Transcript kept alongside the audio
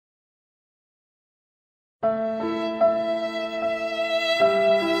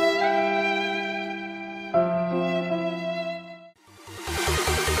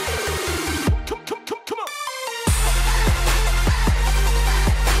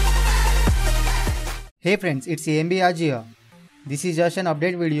Hey friends, it's AMBRG here. This is just an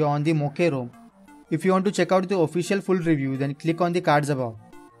update video on the Mokee Rom. If you want to check out the official full review, then click on the cards above.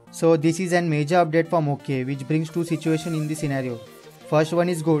 So this is a major update for Mokee which brings two situations in the scenario. First one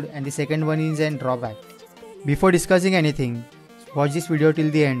is good and the second one is a drawback. Before discussing anything, watch this video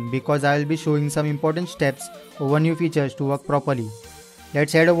till the end because I will be showing some important steps over new features to work properly.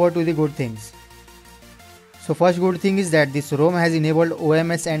 Let's head over to the good things. So first good thing is that this ROM has enabled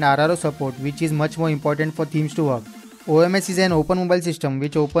OMS and RRO support, which is much more important for themes to work. OMS is an open mobile system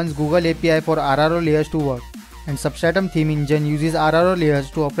which opens Google API for RRO layers to work, and Substratum Theme engine uses RRO layers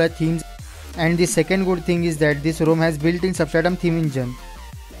to apply themes. And the second good thing is that this ROM has built-in Substratum Theme engine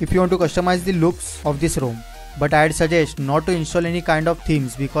if you want to customize the looks of this ROM. But I'd suggest not to install any kind of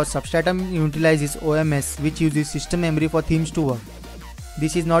themes because Substratum utilizes OMS which uses system memory for themes to work.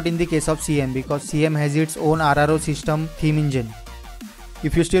 This is not in the case of CM because CM has its own RRO system theme engine.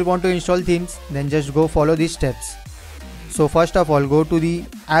 If you still want to install themes, then just go follow these steps. So first of all, go to the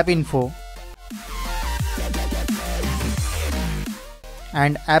app info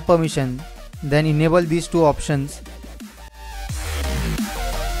and app permission, then enable these two options.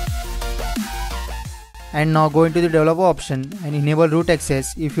 And now go into the developer option and enable root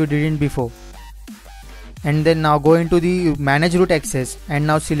access if you didn't before. And then now go into the manage root access and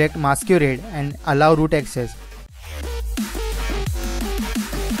now select masquerade and allow root access.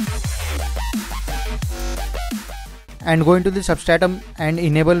 And go into the substratum and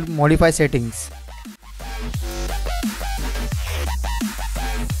enable modify settings.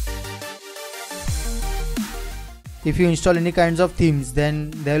 If you install any kinds of themes,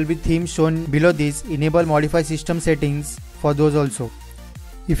 then there will be themes shown below this. Enable modify system settings for those also.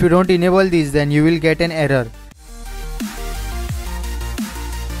 If you don't enable these, then you will get an error.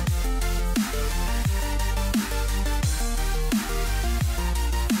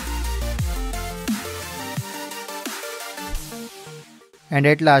 And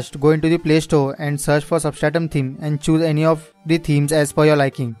at last, go into the Play Store and search for Substratum theme and choose any of the themes as per your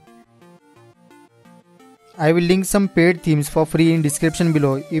liking. I will link some paid themes for free in description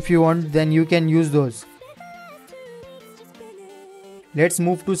below. If you want, then you can use those. Let's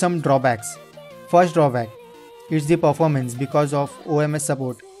move to some drawbacks. First drawback is the performance because of OMS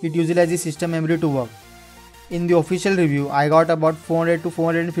support. It utilizes system memory to work. In the official review, I got about 400 to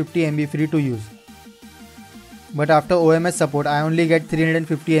 450 MB free to use. But after OMS support, I only get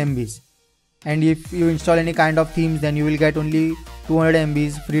 350 MBs. And if you install any kind of themes, then you will get only 200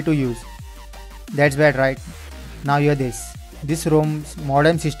 MBs free to use. That's bad, right? Now hear this. This ROM's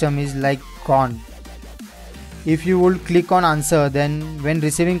modem system is like gone. If you would click on answer, then when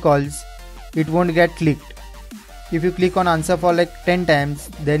receiving calls, it won't get clicked. If you click on answer for like 10 times,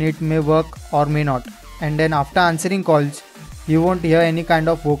 then it may work or may not. And then after answering calls, you won't hear any kind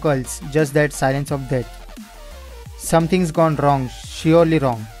of vocals, just that silence of death. Something's gone wrong, surely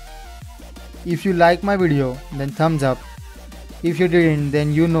wrong. If you like my video, then thumbs up. If you didn't,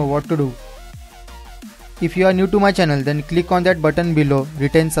 then you know what to do. If you are new to my channel, then click on that button below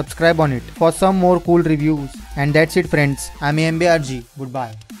written subscribe on it for some more cool reviews. And that's it friends, I'm AMBRG,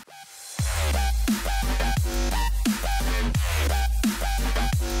 goodbye.